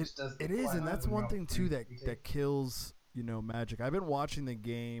days. It is, and that's one thing too that kills Magic. I've been watching the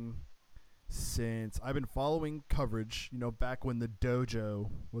game since I've been following coverage. Back when the dojo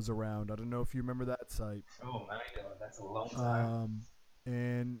was around. I don't know if you remember that site. Oh my God, that's a long time.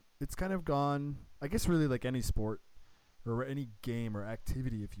 And it's kind of gone. I guess really like any sport or any game or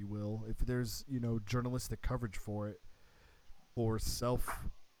activity, if you will. If there's journalistic coverage for it or self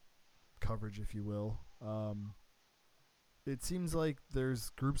coverage, if you will. It seems like there's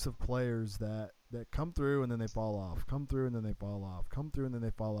groups of players that come through and then they fall off, come through and then they fall off, come through and then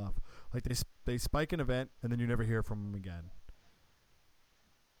they fall off. Like they spike an event and then you never hear from them again.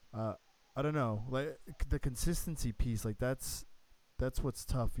 I don't know, like the consistency piece, like that's what's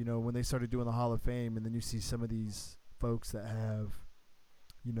tough. When they started doing the Hall of Fame and then you see some of these folks that have,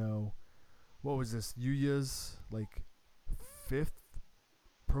 what was this, Yuya's like 5th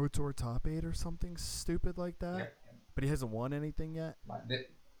Pro Tour top 8 or something stupid like that. Yeah. But he hasn't won anything yet?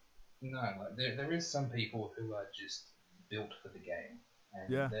 There is some people who are just built for the game.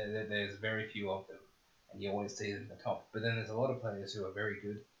 And yeah. There's very few of them. And you always see them at the top. But then there's a lot of players who are very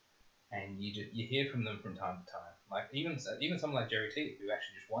good. And you hear from them from time to time. Like even someone like Jerry T, who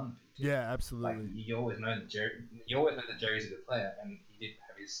actually just won the PT. Yeah, absolutely. Like, you always know that Jerry's a good player. And he did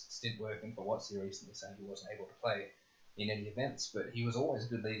have his stint working for WotC recently, saying he wasn't able to play in any events. But he was always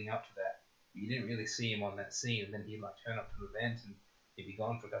good leading up to that. You didn't really see him on that scene, and then he'd like turn up to an event and he'd be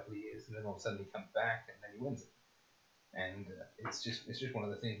gone for a couple of years, and then all of a sudden he comes back and then he wins it. And it's just one of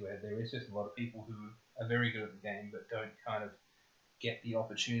the things where there is just a lot of people who are very good at the game but don't kind of get the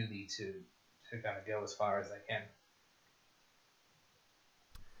opportunity to kind of go as far as they can.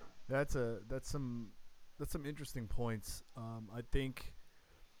 That's some interesting points. I think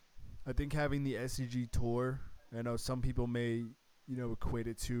having the SCG tour, I know some people may equate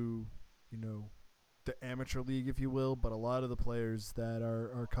it to the amateur league, if you will, but a lot of the players that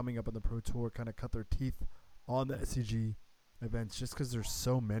are coming up on the Pro Tour kind of cut their teeth on the SCG events just because there's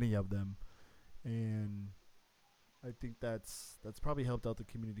so many of them, and I think that's probably helped out the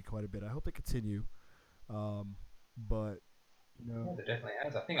community quite a bit. I hope they continue, but yeah, it definitely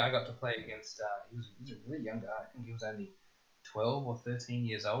has. I think I got to play against. He was a really young guy. I think he was only 12 or 13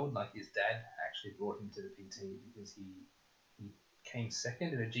 years old. Like his dad actually brought him to the PT because he came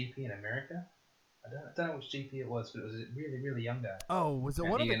second in a GP in America. I don't know which GP it was, but it was a really, really young guy. Oh, was it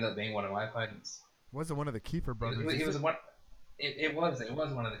and one he of ended up being one of my opponents. Was it one of the Kiefer brothers? He was one. It was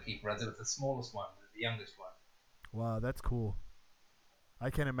one of the Kiefer brothers. It was the smallest one, the youngest one. Wow, that's cool. I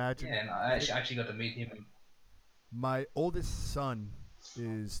can't imagine. Yeah, and I actually got to meet him. My oldest son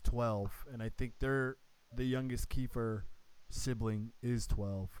is 12, and I think the youngest Kiefer sibling is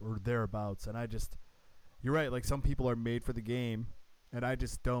 12 or thereabouts. And you're right. Like some people are made for the game, and I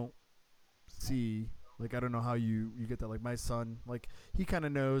just don't see. Like I don't know how you get that. Like my son, like he kind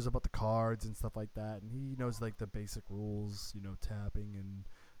of knows about the cards and stuff like that, and he knows like the basic rules, tapping and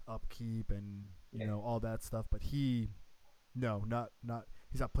upkeep and all that stuff. But he's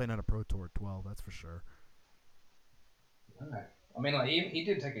not playing on a Pro Tour at 12. That's for sure. No. I mean, like he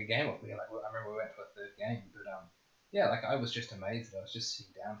did take a game off me. Like I remember we went to a third game, but yeah, like I was just amazed that I was just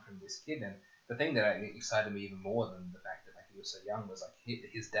sitting down from this kid, and the thing that excited me even more than the fact that like he was so young was like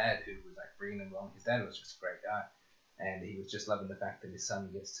his dad, who was like bringing him along. His dad was just a great guy, and he was just loving the fact that his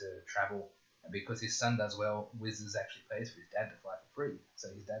son gets to travel, and because his son does well, Wizards actually pays for his dad to fly for free. So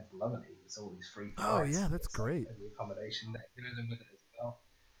his dad's loving it. He gets all these free flights. Oh yeah, that's great. Like, the accommodation that goes in with it as well,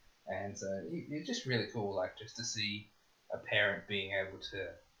 and so it's just really cool, like just to see a parent being able to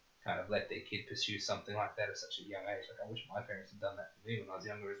kind of let their kid pursue something like that at such a young age. Like I wish my parents had done that for me when I was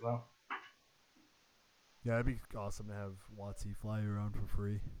younger as well. Yeah, it'd be awesome to have WotC fly around for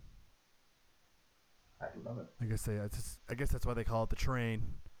free. I'd love it. I guess that's why they call it the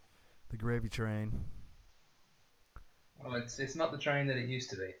train, the gravy train. Well, it's not the train that it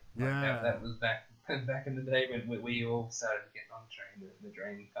used to be. Yeah, like that was back in the day when we all started to get on the train. The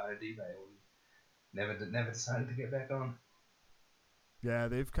train kind of derailed. Never decided to get back on. Yeah,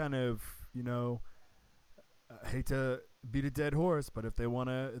 they've kind of, I hate to beat a dead horse, but if they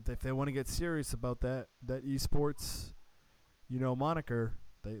wanna get serious about that esports, moniker,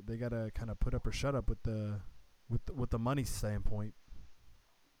 they gotta kind of put up or shut up with the money standpoint.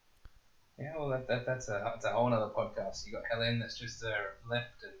 Yeah, well, that's a whole other podcast. You got Helen that's just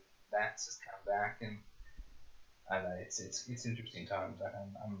left, and Vance has come back, and I know it's interesting times. Like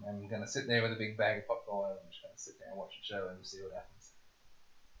I'm gonna sit there with a big bag of popcorn and I'm just gonna sit there and watch the show and see what happens.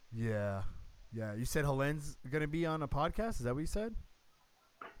 Yeah. Yeah. You said Helene's going to be on a podcast? Is that what you said?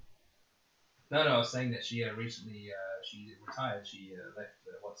 No, I was saying that she recently she retired. She left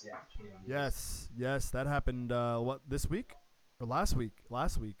What's the Act 21 years. Yes. That happened, this week? Or last week?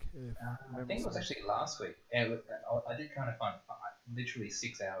 Last week. I think it was actually last week. And I did kind of find literally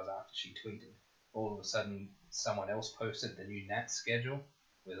 6 hours after she tweeted, all of a sudden someone else posted the new Nats schedule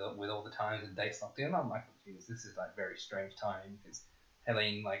with all the times and dates locked in. I'm like, geez, this is like very strange timing because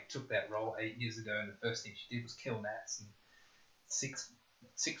Helene like took that role 8 years ago, and the first thing she did was kill Nats. And six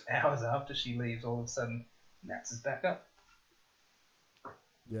hours after she leaves, all of a sudden Nats is back up.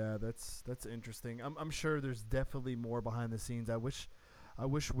 Yeah, that's interesting. I'm sure there's definitely more behind the scenes. I wish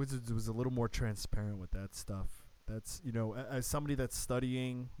Wizards was a little more transparent with that stuff. That's, as somebody that's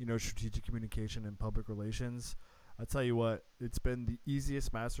studying, strategic communication and public relations, I tell you what, it's been the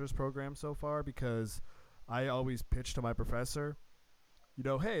easiest master's program so far because I always pitch to my professor,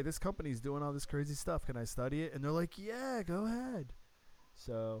 hey, this company's doing all this crazy stuff. Can I study it? And they're like, yeah, go ahead.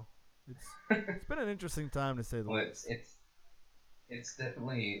 So it's been an interesting time to say the least. It's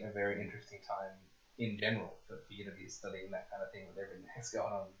definitely a very interesting time in general for you to be studying that kind of thing with everything that's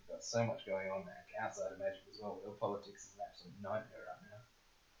going on. We've got so much going on there outside of Magic as well. Real politics is an absolute nightmare right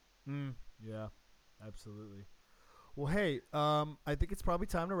now. Yeah, absolutely. Well, hey, I think it's probably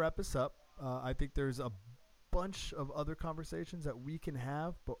time to wrap this up. I think there's a bunch of other conversations that we can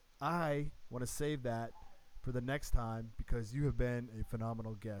have, but I want to save that for the next time because you have been a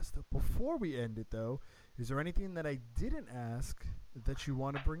phenomenal guest. Before we end it, though, is there anything that I didn't ask that you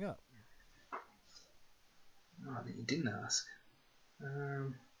want to bring up? Oh, that you didn't ask.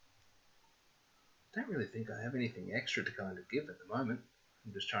 Don't really think I have anything extra to kind of give at the moment.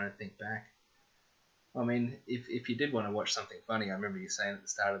 I'm just trying to think back. I mean, if you did want to watch something funny, I remember you saying at the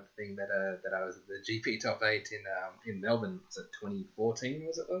start of the thing that I was at the GP Top 8 in Melbourne. Was it 2014?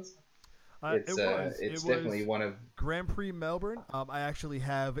 It's definitely one of Grand Prix Melbourne. I actually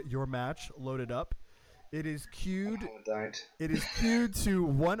have your match loaded up. It is queued. Oh, don't. It is queued to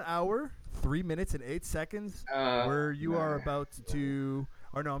 1 hour, 3 minutes, and 8 seconds, where you are about to.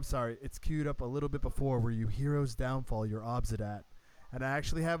 Or no, I'm sorry. It's queued up a little bit before where you Heroes Downfall your Obsidat, and I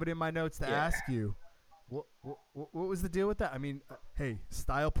actually have it in my notes to ask you. What was the deal with that? I mean, hey,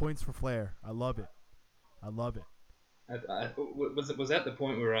 style points for Flair. I love it. Was that the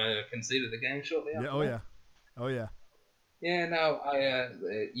point where I conceded the game shortly after? Oh yeah. Yeah, no,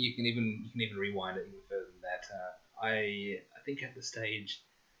 you can even rewind it even further than that. I think at the stage,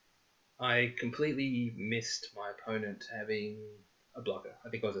 I completely missed my opponent having a blocker. I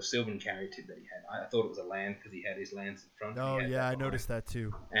think it was a Sylvan carry tip that he had. I thought it was a land because he had his lands in front. Oh yeah, I noticed that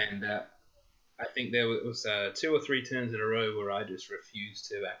too. And I think there was 2 or 3 turns in a row where I just refused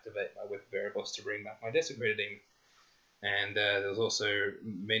to activate my Whip of Erebos to bring back my Desecrated Demon. And there was also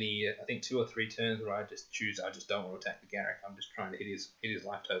many, I think 2 or 3 turns where I just don't want to attack the Garruk. I'm just trying to hit his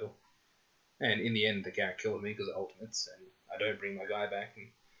life total. And in the end, the Garruk killed me because of ultimates, and I don't bring my guy back. And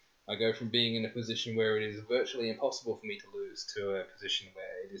I go from being in a position where it is virtually impossible for me to lose to a position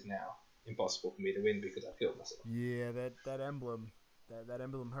where it is now impossible for me to win because I've killed myself. Yeah, that emblem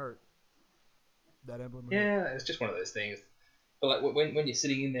hurt. Yeah, it's just one of those things. But like when you're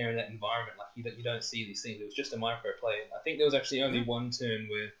sitting in there in that environment, like you don't see these things. It was just a micro play. I think there was actually only one turn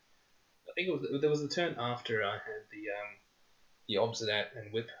where there was the turn after I had the Obsidat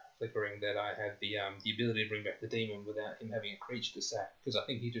and Whip flickering that I had the ability to bring back the demon without him having a creature to sack, because I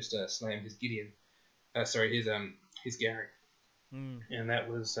think he just slammed his his Garruk, and that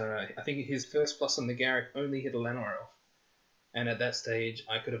was I think his first plus on the Garruk only hit a Llanowar Elf, and at that stage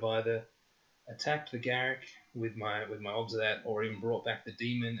I could have either attacked the Garruk with my Obsidat, or even brought back the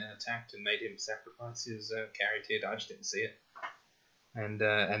demon and attacked and made him sacrifice his carry tid. I just didn't see it, and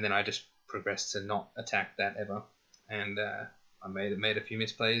then I just progressed to not attack that ever, and I made a few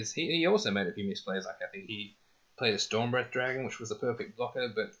misplays. He also made a few misplays. Like I think he played a Stormbreath Dragon, which was a perfect blocker,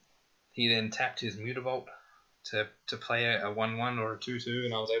 but he then tapped his Mutavault to play a 1/1 or a 2/2,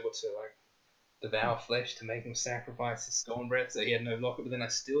 and I was able to like devour flesh to make him sacrifice his Stormbreath, so he had no blocker. But then I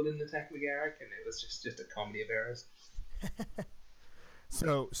still didn't attack the Garruk, and it was just a comedy of errors.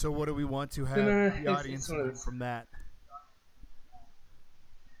 So what do we want to have the audience learn from that?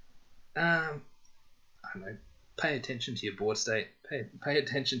 I don't know. Pay attention to your board state. Pay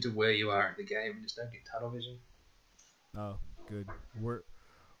attention to where you are at the game, and just don't get tunnel vision. Oh, good.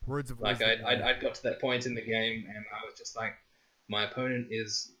 Words of like wisdom. I got to that point in the game, and I was just like, my opponent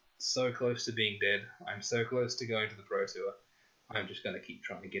is so close to being dead. I'm so close to going to the Pro Tour. I'm just going to keep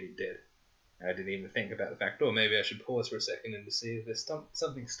trying to get him dead. I didn't even think about the fact, or maybe I should pause for a second and to see if there's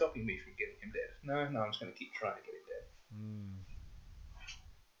something stopping me from getting him dead. No, I'm just going to keep trying to get him dead.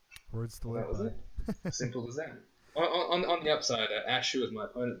 Words to Well, live that was it. Simple as that. On the upside, Ash, who was my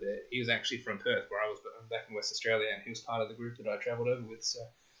opponent there, he was actually from Perth, where I was back in West Australia, and he was part of the group that I travelled over with, so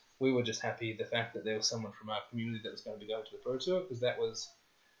we were just happy the fact that there was someone from our community that was going to be going to the Pro Tour, because that was,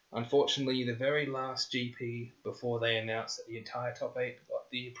 unfortunately, the very last GP before they announced that the entire top 8 got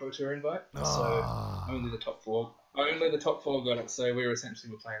the Pro Tour invite, so only the top 4 got it, so we were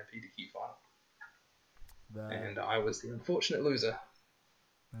essentially playing a PTQ final. And I was the unfortunate loser.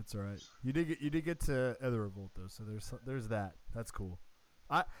 That's all right. You did get to Ether Revolt though, so there's that. That's cool.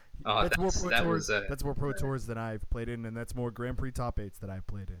 That's more Pro Tours than I've played in, and that's more Grand Prix top 8s that I've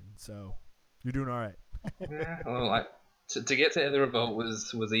played in. So you're doing all right. Well, to get to Ether Revolt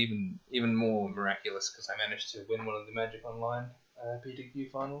was even more miraculous because I managed to win one of the Magic Online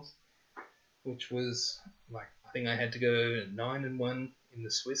PTQ finals, which was I think I had to go 9-1 in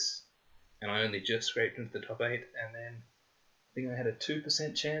the Swiss, and I only just scraped into the top 8, and then I think I had a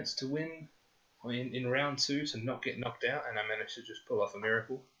 2% chance to win in round 2 to not get knocked out, and I managed to just pull off a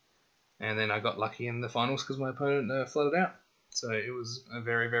miracle. And then I got lucky in the finals because my opponent floated out. So it was a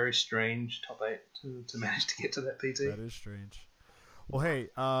very, very strange top 8 to manage to get to that PT. That is strange. Well, hey,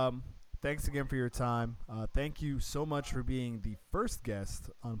 thanks again for your time. Thank you so much for being the first guest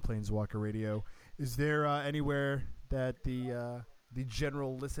on Planeswalker Radio. Is there anywhere that the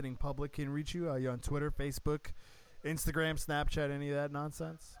general listening public can reach you? Are you on Twitter, Facebook, Instagram, Snapchat, any of that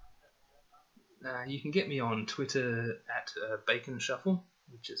nonsense? You can get me on Twitter at Bacon Shuffle,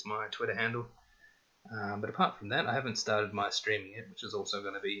 which is my Twitter handle. But apart from that, I haven't started my streaming yet, which is also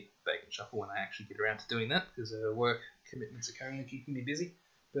going to be Bacon Shuffle when I actually get around to doing that, because work commitments are currently keeping me busy.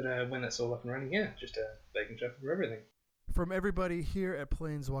 But when that's all up and running, just Bacon Shuffle for everything. From everybody here at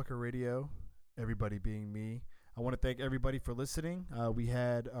Planeswalker Radio, everybody being me, I want to thank everybody for listening. We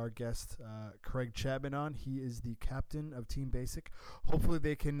had our guest, Craig Chapman, on. He is the captain of Team Basic. Hopefully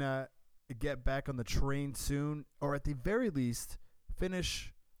they can get back on the train soon, or at the very least,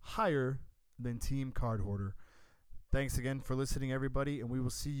 finish higher than Team Card Hoarder. Thanks again for listening, everybody, and we will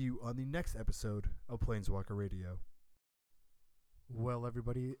see you on the next episode of Planeswalker Radio. Well,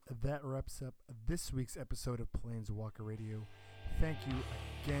 everybody, that wraps up this week's episode of Planeswalker Radio. Thank you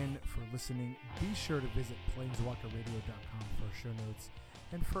again for listening. Be sure to visit planeswalkerradio.com for show notes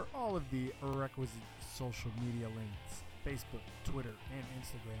and for all of the requisite social media links, Facebook, Twitter, and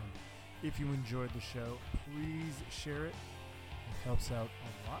Instagram. If you enjoyed the show, please share it. It helps out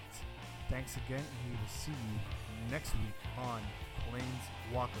a lot. Thanks again, and we will see you next week on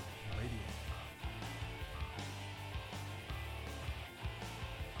Planeswalker Radio.